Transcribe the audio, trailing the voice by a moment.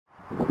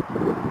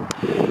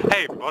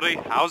Hey everybody,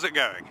 how's it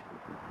going?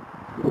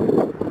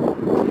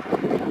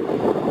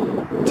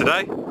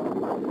 Today,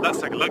 let's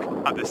take a look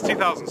at this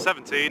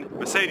 2017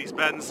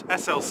 Mercedes-Benz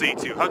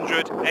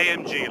SLC200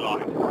 AMG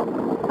Line.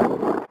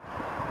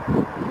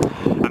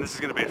 And this is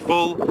going to be a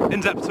full,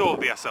 in-depth tour of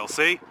the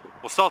SLC.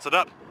 We'll start it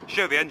up,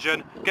 show the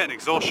engine, get an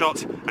exhaust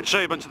shot, and show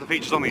you a bunch of the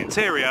features on the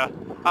interior,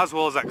 as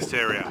well as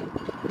exterior.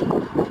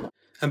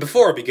 And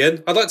before I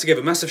begin, I'd like to give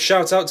a massive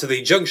shout out to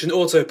the Junction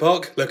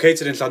Autopark,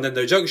 located in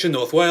Llandudno Junction,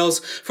 North Wales,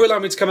 for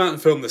allowing me to come out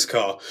and film this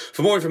car.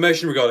 For more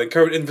information regarding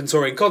current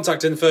inventory and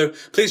contact info,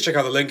 please check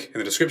out the link in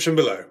the description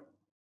below.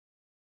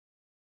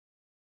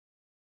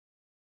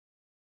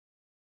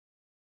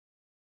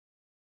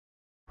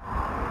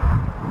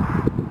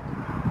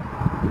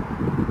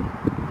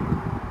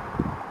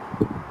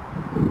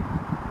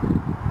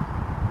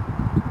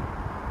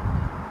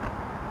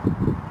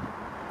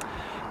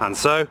 And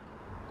so,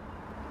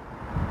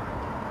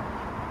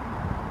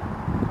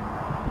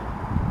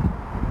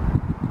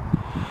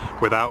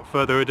 without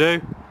further ado,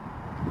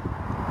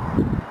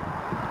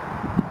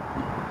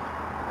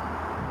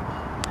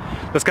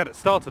 let's get it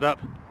started up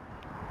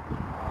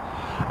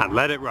and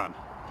let it run.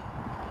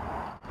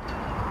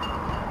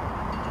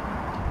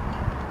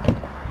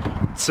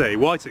 It's a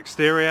white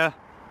exterior,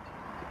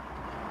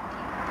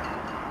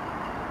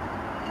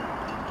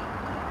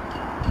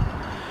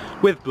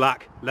 with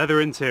black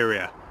leather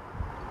interior.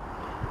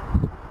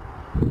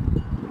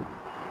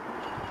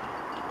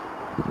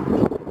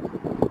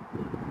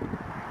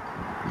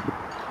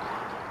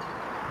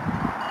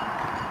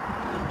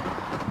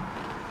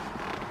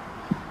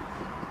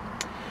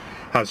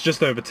 Has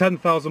just over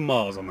 10,000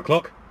 miles on the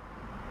clock.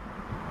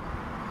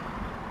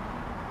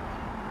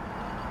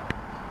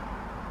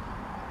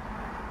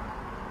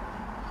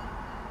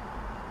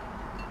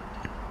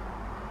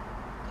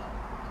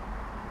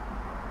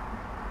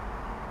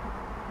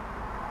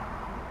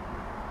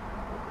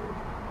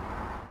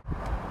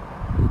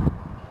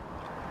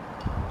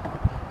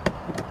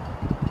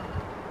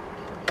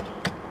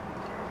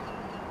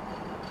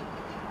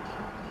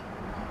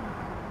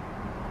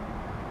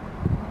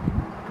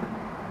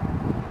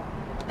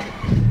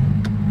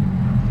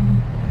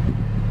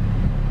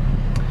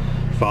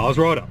 Fires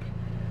right up.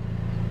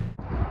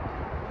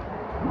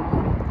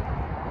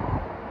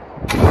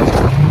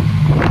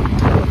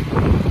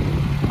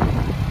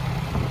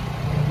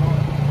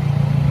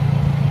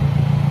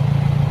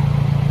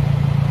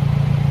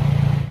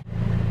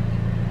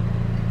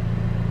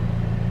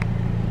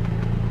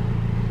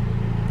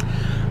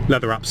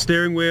 Leather wrapped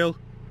steering wheel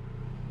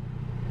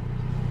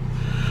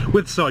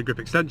with side grip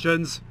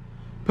extensions,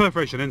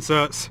 perforation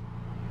inserts,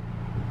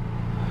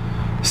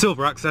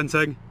 silver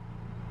accenting,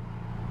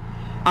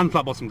 and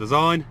flat bottom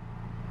design.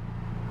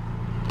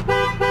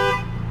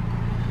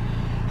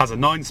 Has a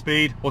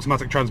 9-speed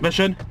automatic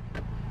transmission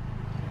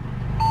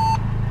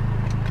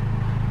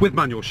with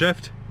manual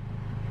shift.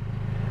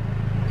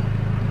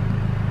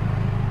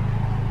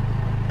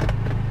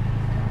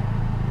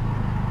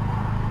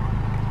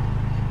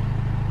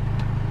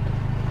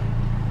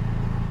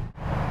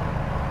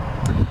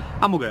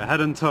 And we'll go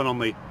ahead and turn on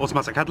the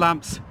automatic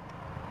headlamps,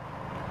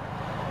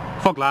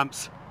 fog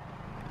lamps,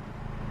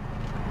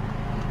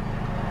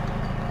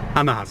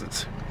 and the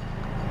hazards.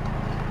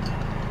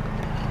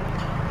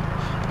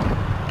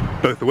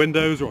 Both the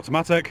windows are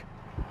automatic,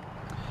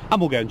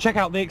 and we'll go and check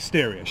out the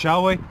exterior,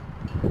 shall we?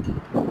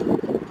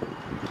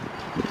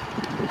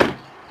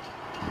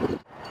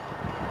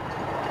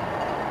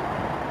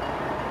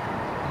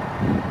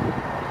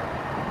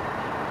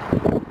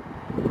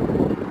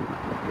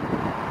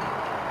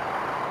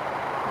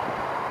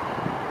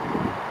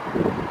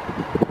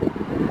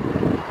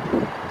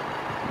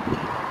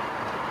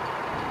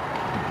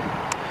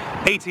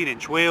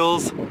 "18-inch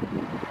wheels,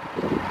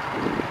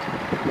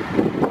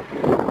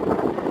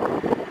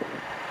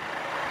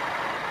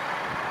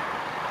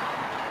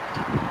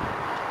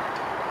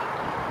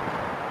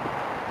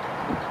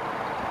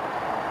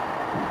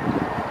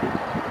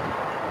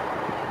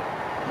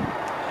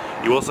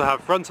 you also have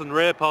front and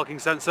rear parking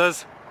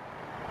sensors,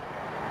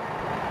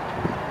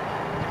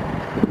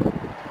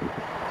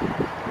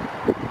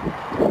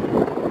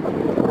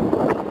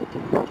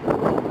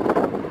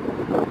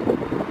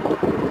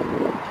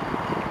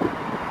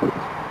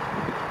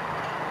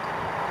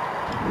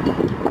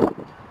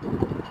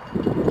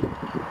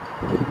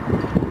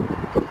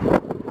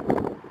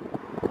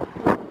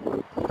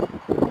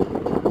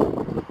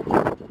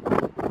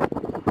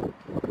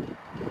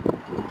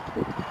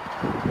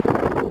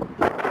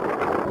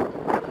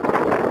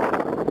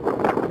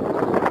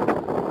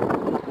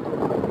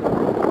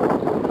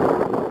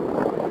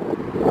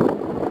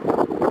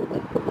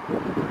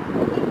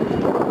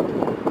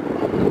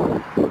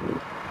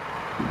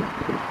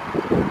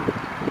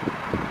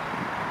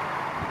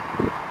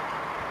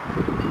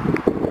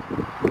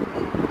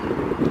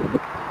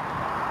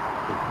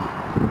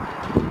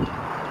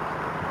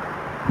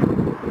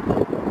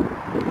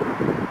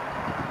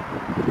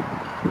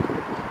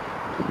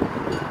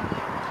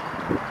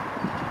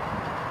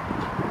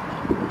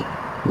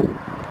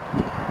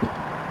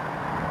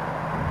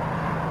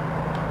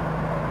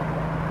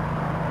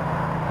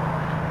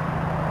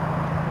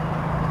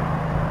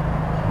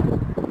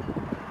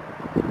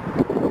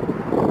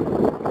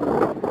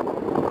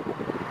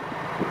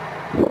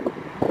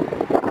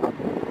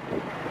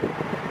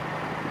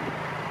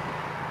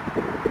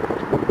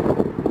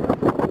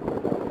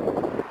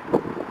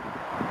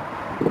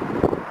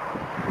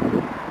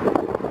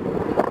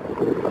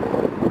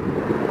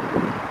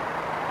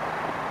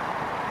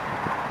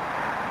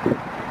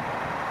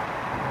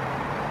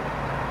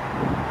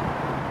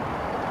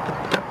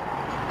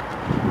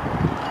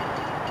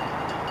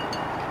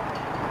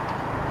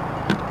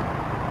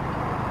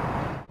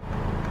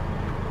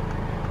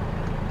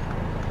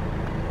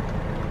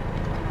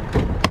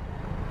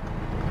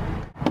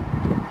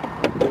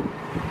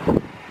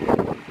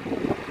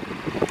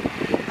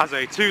 Has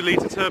a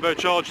 2-litre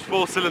turbocharged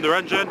 4-cylinder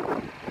engine,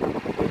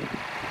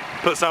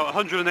 puts out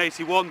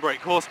 181 brake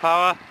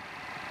horsepower,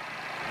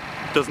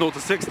 does 0 to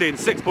 60 in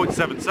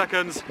 6.7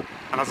 seconds,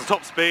 and has a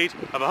top speed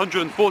of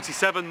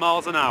 147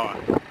 miles an hour.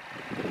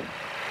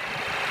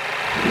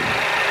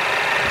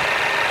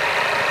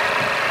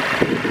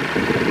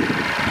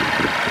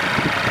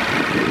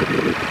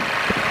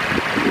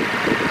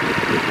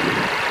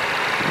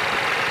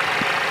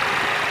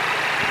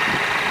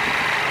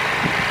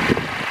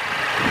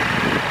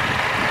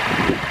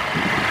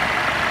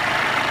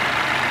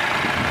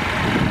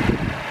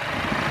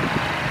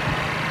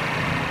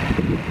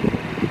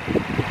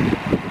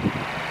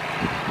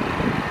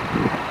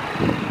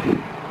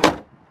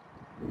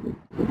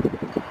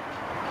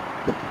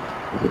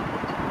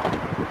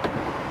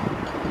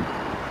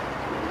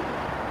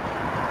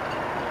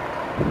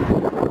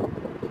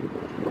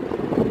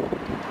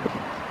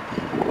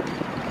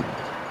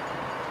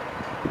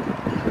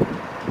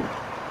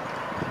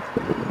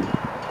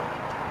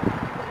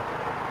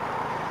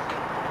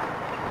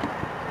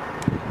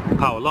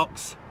 Power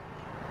locks,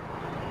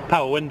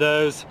 power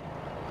windows,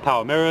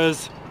 power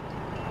mirrors,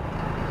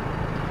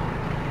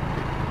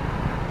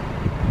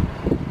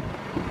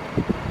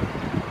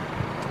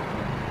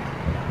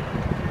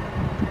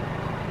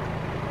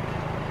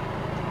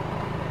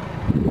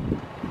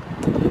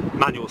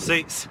 manual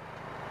seats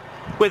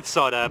with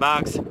side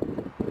airbags,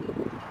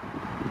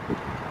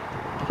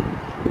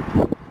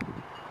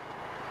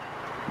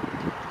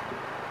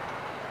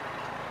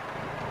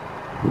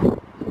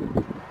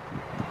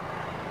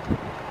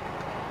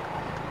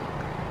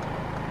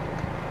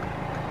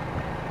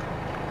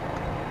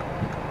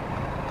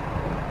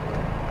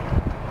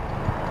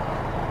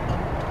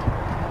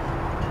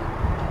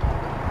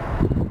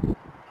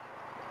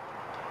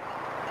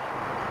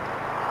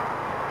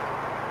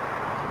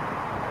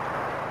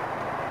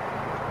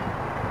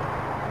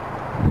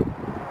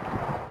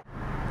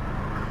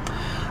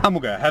 and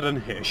we'll go ahead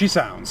and here she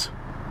sounds.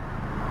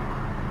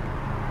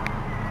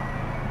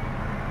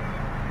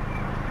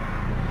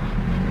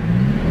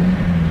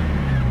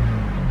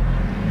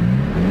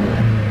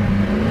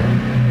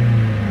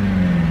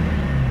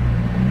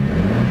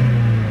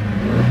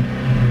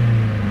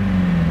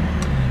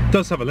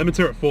 Does have a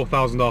limiter at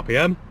 4,000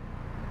 RPM.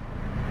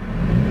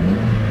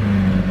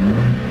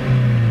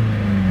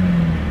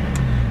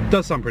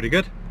 Does sound pretty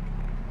good.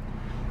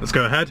 Let's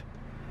go ahead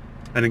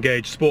and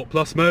engage Sport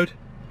Plus mode.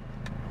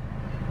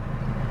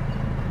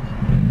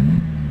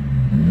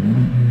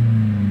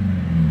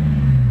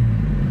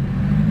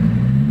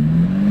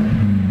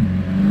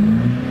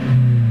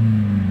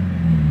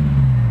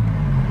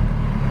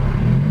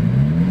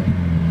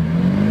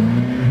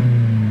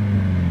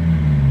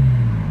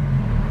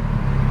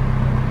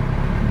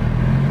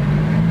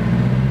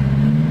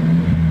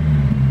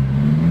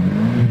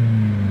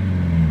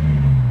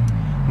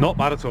 Not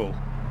bad at all.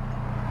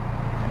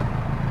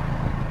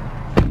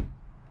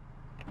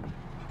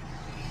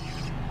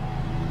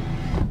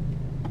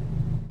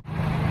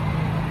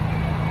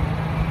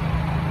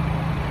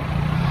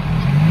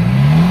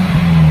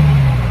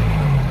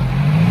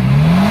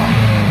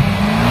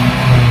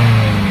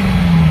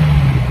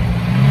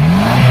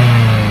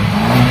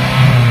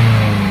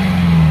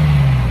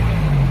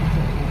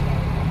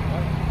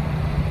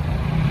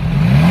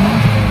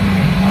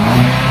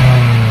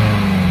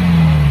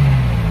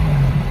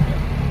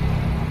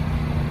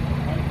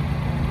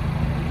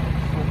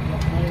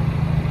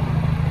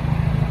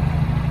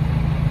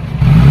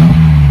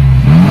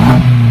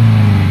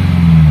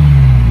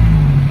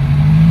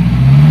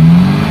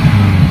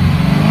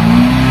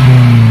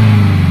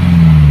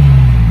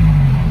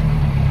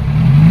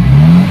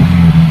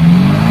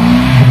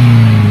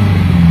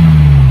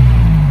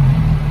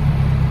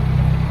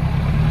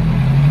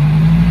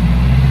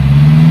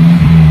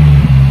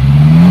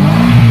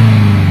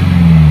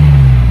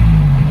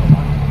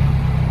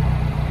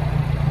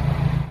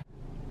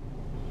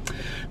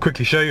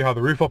 Quickly show you how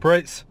the roof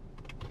operates.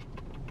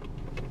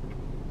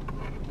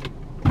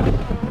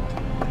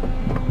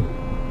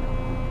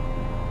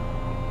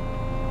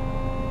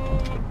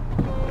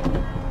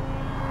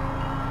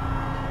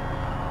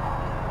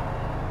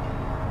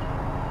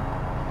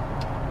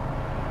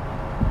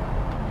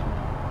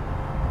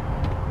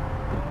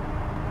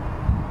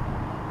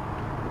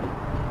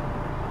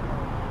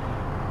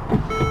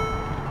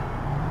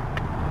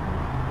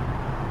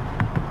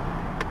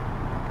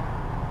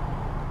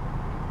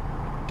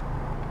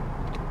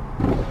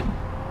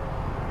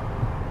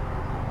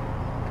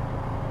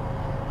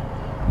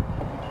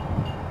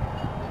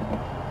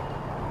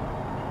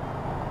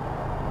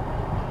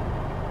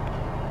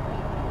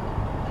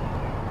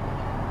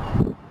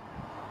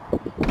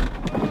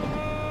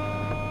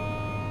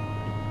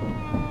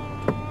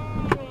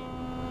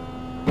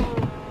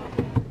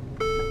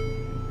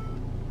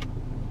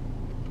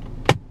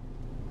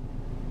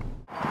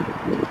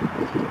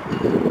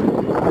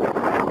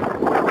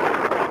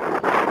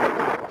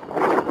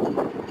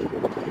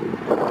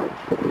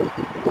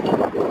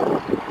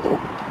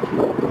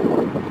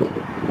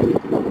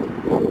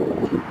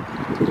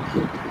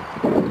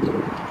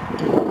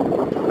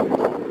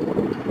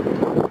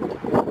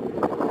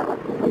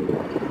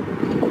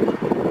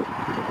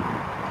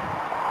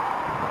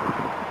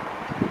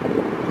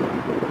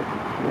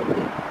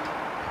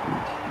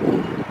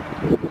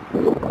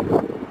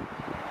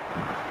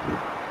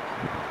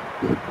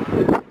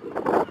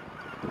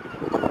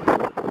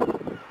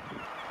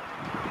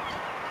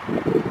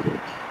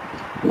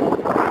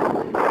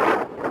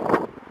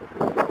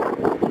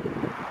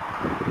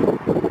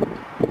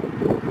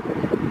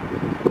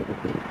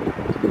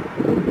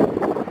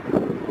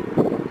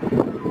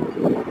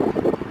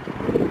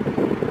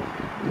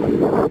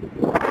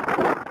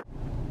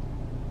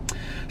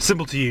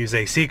 Simple to use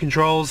AC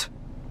controls.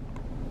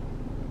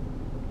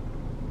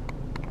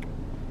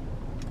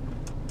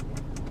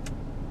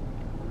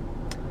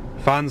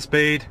 Fan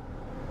speed.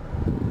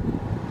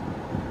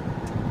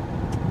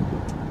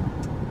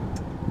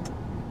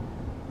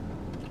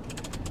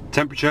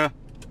 Temperature.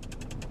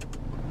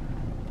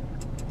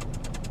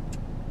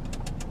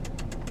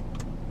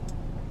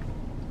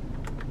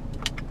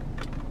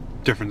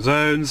 Different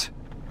zones.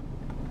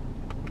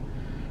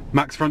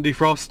 Max front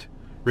defrost,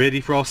 rear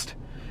defrost,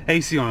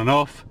 AC on and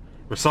off,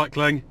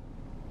 recycling,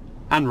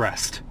 and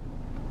rest.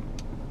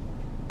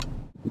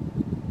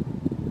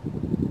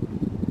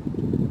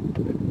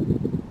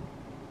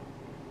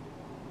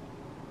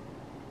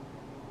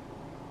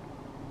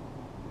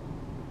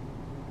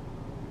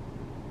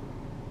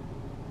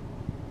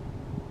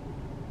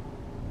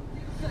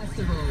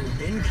 Festival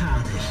in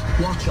Cardiff.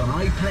 Watch on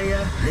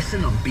iPlayer,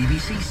 listen on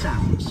BBC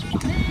Sounds.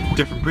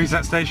 Different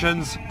preset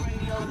stations.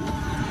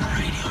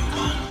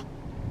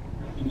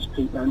 It's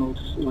Pete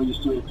Reynolds, who I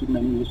used to work with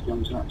many years ago.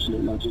 He's an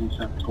absolute legend,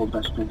 all the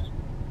best, Pete.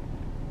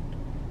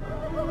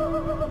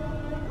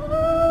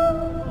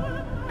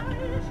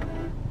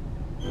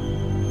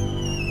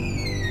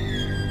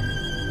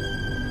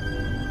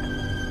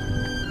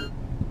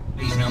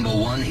 He's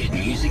 #1 hit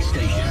music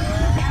station.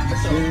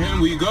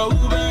 Here we go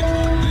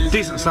back.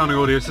 Decent sounding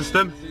audio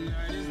system.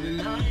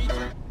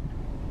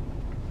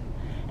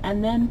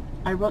 And then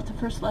I wrote the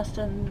first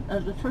lesson,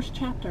 the first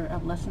chapter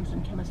of Lessons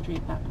in Chemistry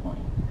at that point.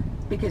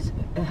 Because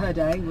her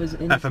day was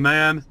in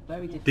FM/AM,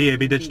 very different.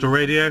 DAB digital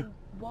radio.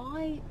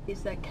 Why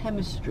is there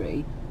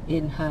chemistry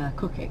in her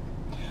cooking?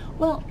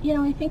 Well, you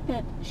know, I think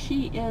that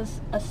she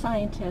is a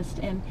scientist,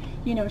 and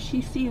you know,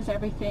 she sees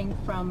everything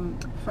from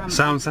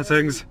Sound a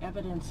settings.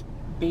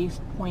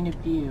 evidence-based point of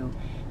view.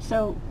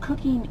 So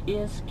cooking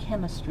is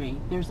chemistry.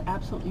 There's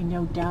absolutely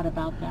no doubt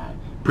about that.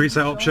 Preset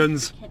When you go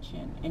options. into the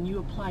kitchen and you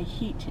apply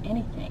heat to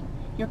anything,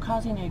 you're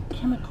causing a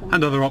chemical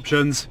And other reaction,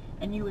 options.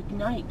 and you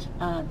ignite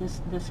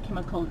this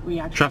chemical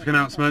reaction. Traffic that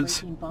ends up announcements.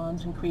 breaking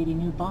bonds and creating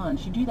new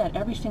bonds. You do that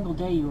every single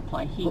day. You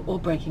apply heat. Or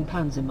breaking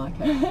pans in my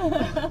case.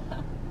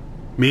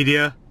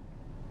 Media.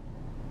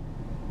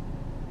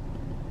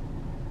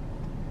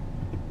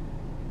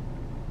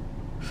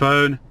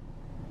 Phone.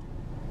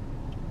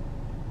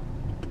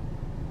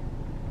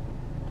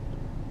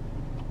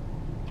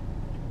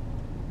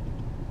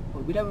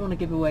 We don't want to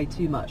give away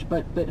too much,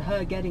 but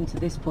her getting to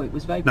this point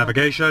was very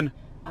Navigation.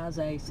 as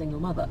a single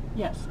mother.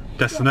 Yes.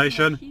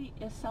 Destination. Yeah,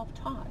 she is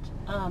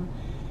self-taught.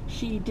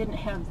 She didn't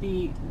have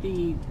the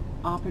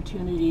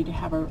opportunity to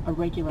have a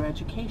regular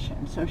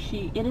education, so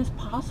it is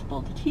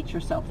possible to teach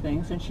herself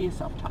things, and she is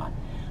self-taught.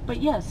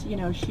 But yes, you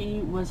know, she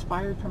was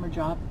fired from her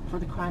job for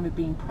the crime of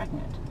being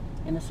pregnant.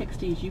 In the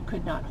 60s, you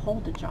could not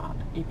hold a job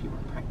if you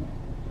were pregnant,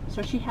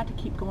 so she had to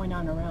keep going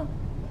on her own.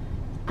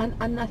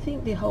 And I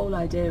think the whole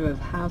idea of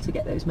how to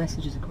get those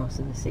messages across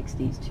in the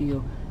 60s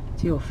to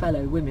your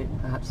fellow women,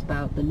 perhaps,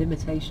 about the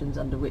limitations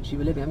under which you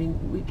were living. I mean,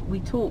 we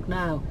talk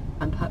now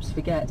and perhaps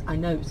forget, I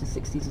know it's the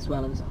 60s as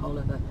well, and there's a whole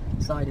other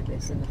side of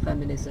this, and the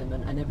feminism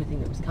and everything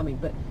that was coming,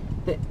 but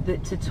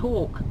that to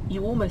talk,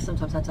 you almost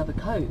sometimes had to have a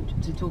code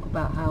to talk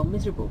about how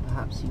miserable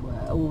perhaps you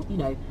were, or, you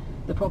know,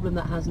 the problem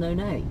that has no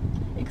name.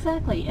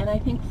 Exactly, and I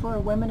think for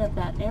women of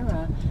that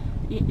era,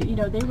 you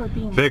know, they were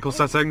being Vehicle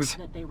told settings.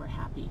 that they were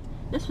happy.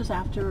 This was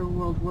after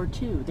World War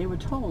II. They were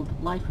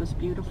told life was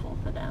beautiful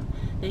for them.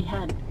 They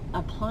had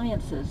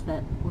appliances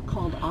that were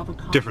called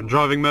avocado. Different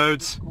driving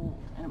modes. Gold,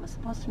 and it was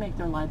supposed to make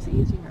their lives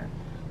easier,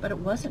 but it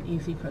wasn't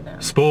easy for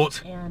them.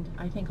 Sport. And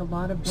I think a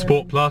lot of women,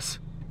 Sport Plus.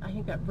 I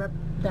think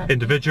that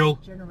Individual.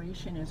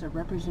 generation is a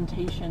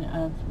representation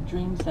of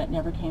dreams that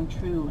never came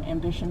true,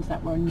 ambitions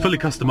that were never Fully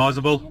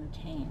customizable.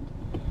 entertained.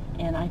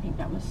 And I think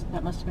that must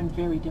have been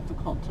very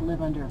difficult to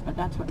live under, but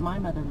that's what my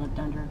mother lived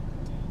under,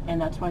 and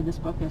that's why this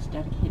book is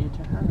dedicated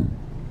to her.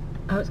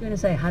 I was going to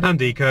say, how do And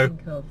you eco.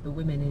 think of the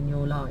women in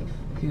your life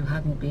who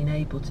hadn't been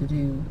able to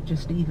do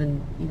just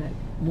even, you know,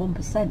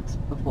 1%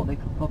 of what they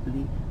could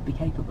probably be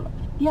capable of?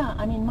 Yeah,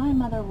 I mean, my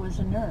mother was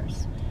a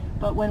nurse,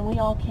 but when we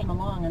all came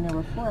along, and there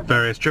were 4 of us,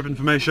 Various trip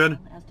information.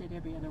 as did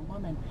every other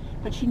woman,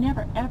 but she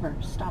never ever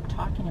stopped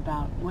talking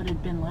about what it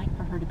had been like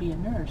for her to be a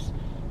nurse.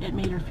 It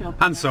made her feel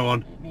And so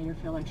on. It made her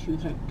feel like she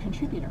was a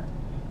contributor.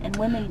 And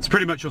women... It's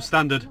pretty much your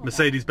standard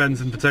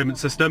Mercedes-Benz infotainment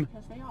system.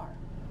 Because they are.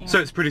 So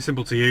it's pretty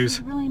simple to It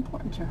use. was really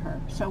important to her.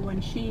 So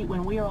when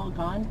we were all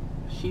gone,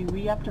 she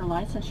re-upped her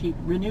license, she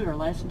renewed her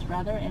license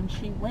rather, and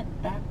she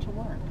went back to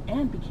work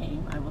and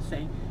became, I will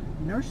say,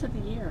 Nurse of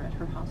the Year at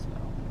her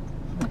hospital.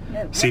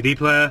 CD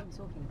player. What are you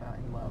talking about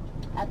in the world?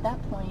 At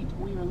that point,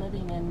 we were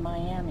living in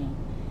Miami,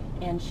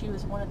 and she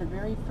was one of the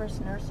very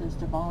first nurses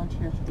to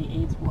volunteer for the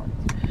AIDS ward.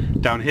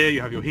 Down here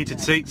you have your heated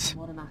seats.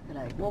 What an accolade.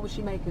 say? What would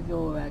she make of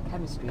your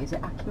chemistry? Is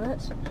it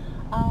accurate?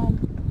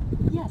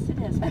 Yes, it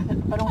is,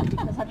 but only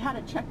because I've had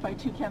it checked by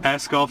 2 chemists. Air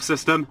scarf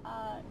system.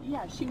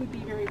 Yeah, she would be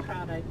very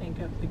proud, I think,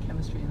 of the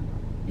chemistry.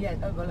 Yeah,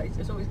 oh, well,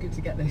 it's always good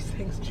to get those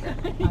things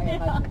checked.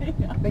 Yeah.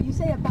 But you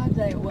say a bad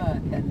day at work,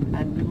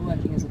 and you were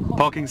working as a cop.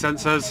 Parking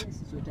sensors,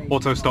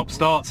 auto stop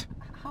start,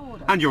 How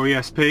old are and your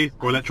ESP,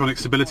 or electronic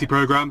stability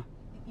program.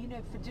 you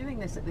know, for doing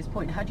this at this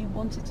point, had you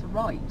wanted to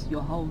write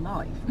your whole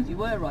life? Because you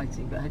were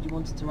writing, but had you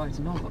wanted to write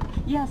a novel?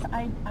 Yes,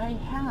 I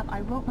have.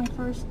 I wrote my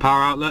first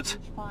Power outlet.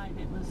 page 5.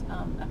 It was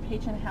a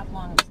page and a half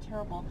long. It was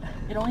terrible.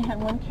 It only had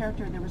one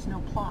character. There was no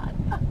plot.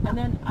 And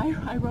then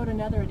I wrote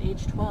another at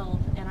age 12,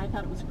 and I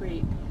thought it was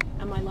great.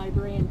 And my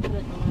librarian put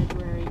it in the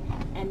library,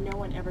 and no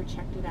one ever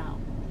checked it out.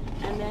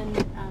 And then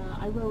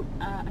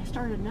I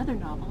started another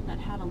novel that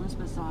had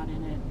Elizabeth Zott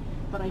in it,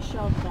 but I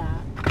shelved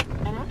that.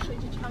 And actually,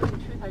 to tell you the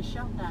truth, I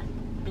shelved that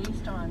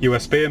based on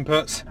USB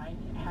inputs. that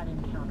I had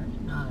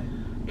encountered. No.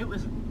 It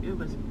was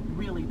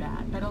really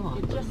bad. But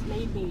It just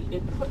made me,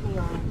 it put me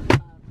on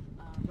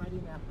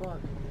writing that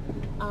book.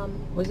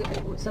 Was it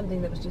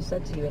something that was just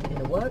said to you in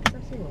a work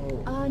setting,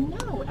 or?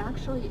 No,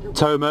 actually, it was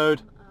Tow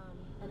mode,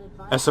 an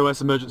advice.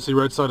 SOS emergency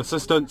roadside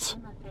assistance,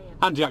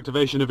 and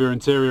deactivation of your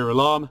interior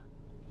alarm.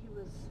 He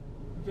was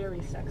very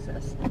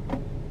sexist,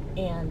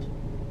 and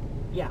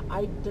yeah,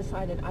 I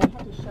decided I had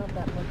to shelve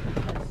that book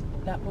because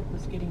that book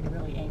was getting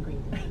really angry.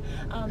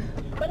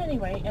 But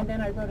anyway, and then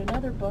I wrote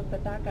another book,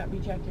 but that got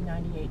rejected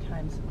 98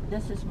 times.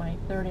 This is my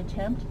 3rd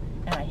attempt,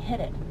 and I hit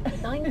it.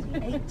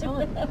 98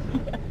 times?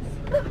 Yes.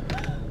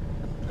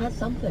 That's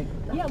something.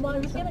 Yeah, well, I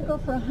was going to go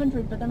for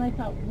 100, but then I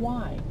thought,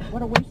 why?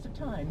 What a waste of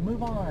time.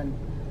 Move on.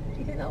 Do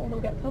you think that one will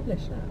get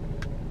published now?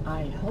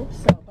 I hope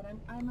so, but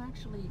I'm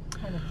actually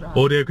kind of dry.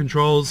 Audio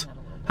controls,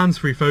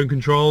 hands-free phone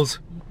controls,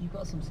 You've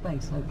got some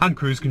space, hopefully. and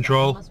cruise There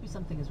control. must be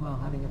something as well,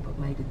 having a book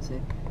made into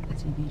a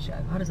TV show.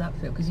 How does that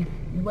feel? Because you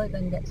won't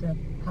then get to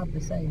have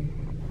the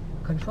same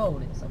control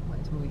in some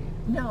ways, will you?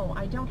 No,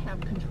 I don't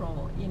have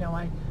control. You know,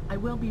 I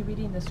will be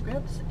reading the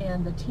scripts,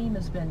 and the team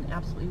has been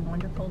absolutely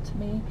wonderful to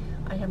me.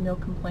 I have no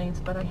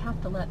complaints, but I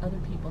have to let other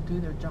people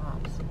do their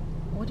jobs.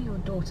 What do your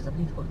daughters, I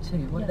believe you've got 2,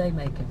 what do Yeah. they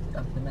make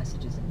of the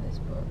messages in this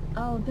book?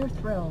 Oh, they're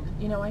thrilled.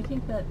 You know, I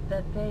think that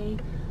they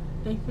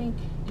think,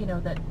 you know,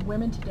 that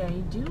women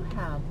today do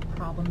have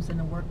problems in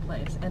the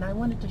workplace, and I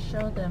wanted to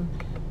show them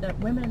that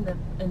women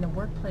in the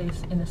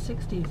workplace in the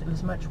 60s, it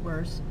was much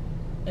worse,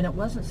 and it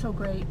wasn't so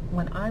great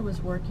when I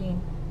was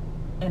working,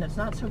 and it's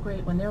not so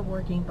great when they're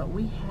working, but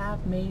we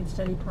have made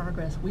steady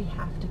progress. We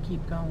have to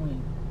keep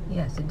going.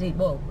 Yes, indeed.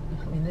 Well,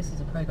 I mean, this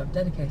is a programme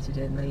dedicated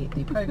in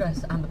the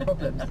progress and the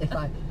problems,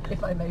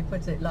 if I may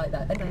put it like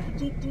that. And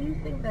do you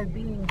think, though,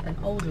 being an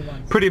older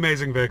one, Pretty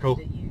amazing vehicle.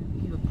 that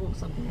you have brought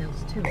something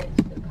else to it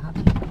that perhaps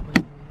you did when you were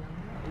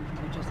younger,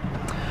 or you just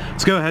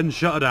Let's go ahead and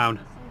shut her down.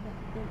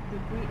 The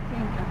great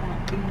thing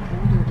about being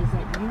older is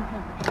that you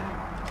have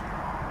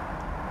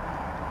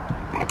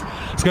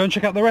Let's go and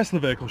check out the rest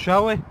of the vehicle,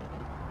 shall we?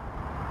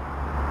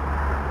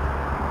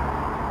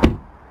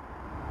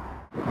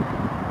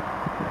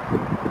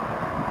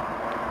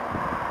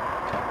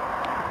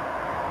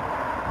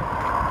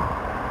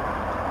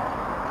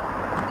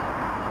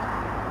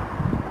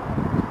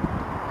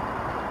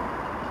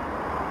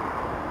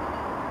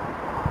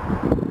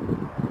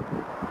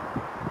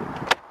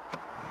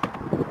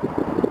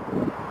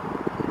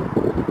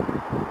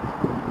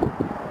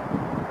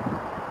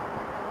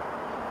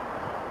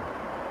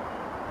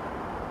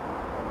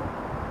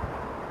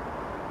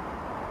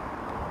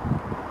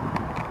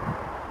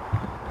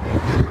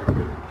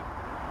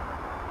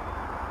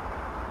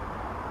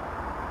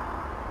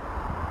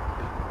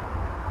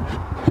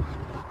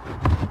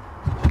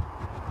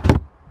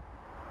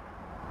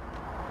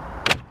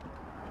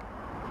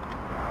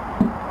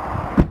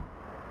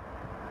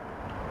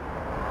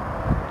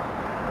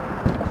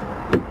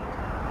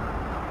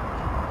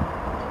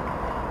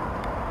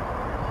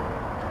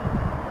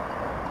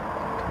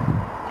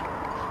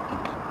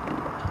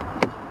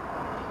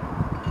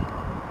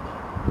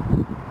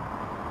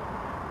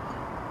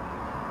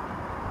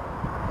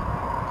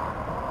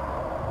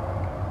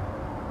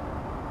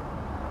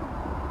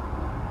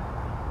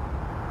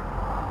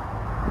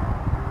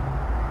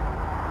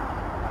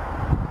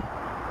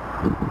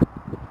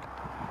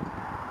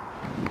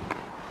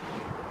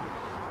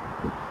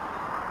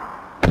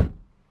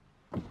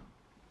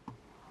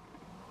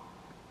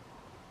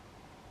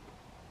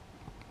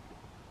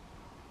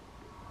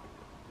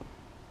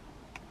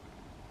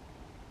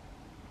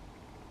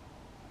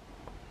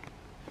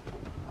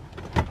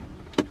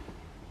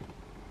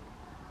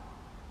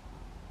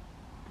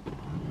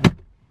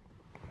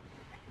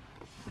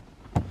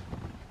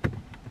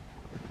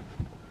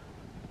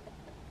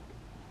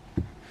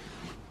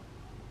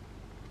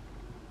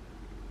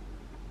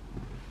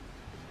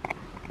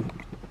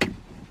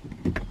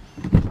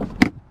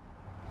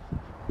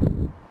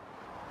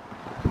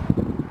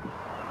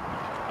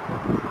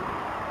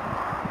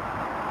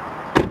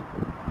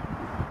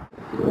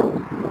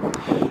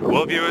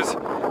 Well, viewers,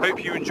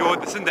 Hope you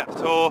enjoyed this in-depth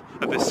tour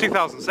of this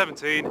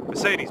 2017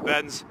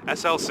 Mercedes-Benz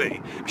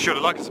SLC. Be sure to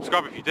like and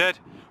subscribe if you did.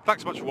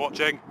 Thanks so much for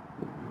watching,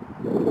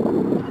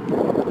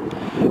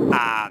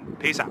 and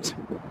peace out.